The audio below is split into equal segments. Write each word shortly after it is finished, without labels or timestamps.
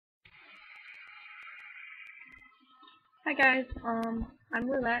Hi guys, I'm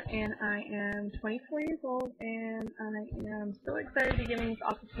Roulette and I am 24 years old and I am so excited to be given this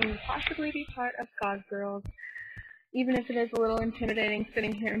opportunity to possibly be part of God Girls, even if it is a little intimidating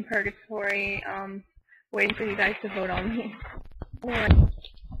sitting here in purgatory, waiting for you guys to vote on me. Anyway,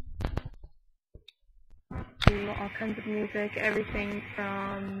 do all kinds of music, everything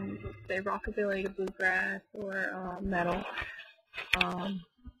from, say, rockabilly to bluegrass or metal.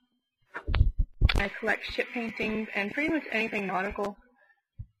 I collect ship paintings and pretty much anything nautical.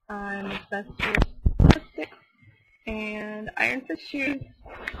 I'm obsessed with plastics and iron fist shoes.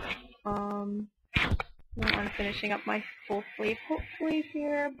 I'm finishing up my full sleeve hopefully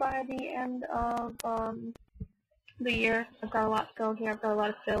here by the end of the year. I've got a lot to go here. I've got a lot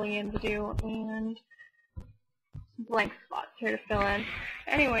of filling in to do and blank spots here to fill in.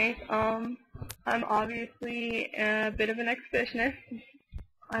 Anyways, I'm obviously a bit of an exhibitionist.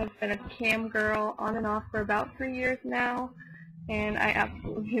 I've been a cam girl on and off for about 3 years now, and I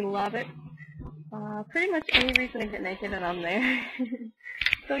absolutely love it. Pretty much any reason to get naked and I'm there.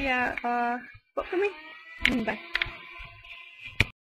 So yeah, vote for me. Bye.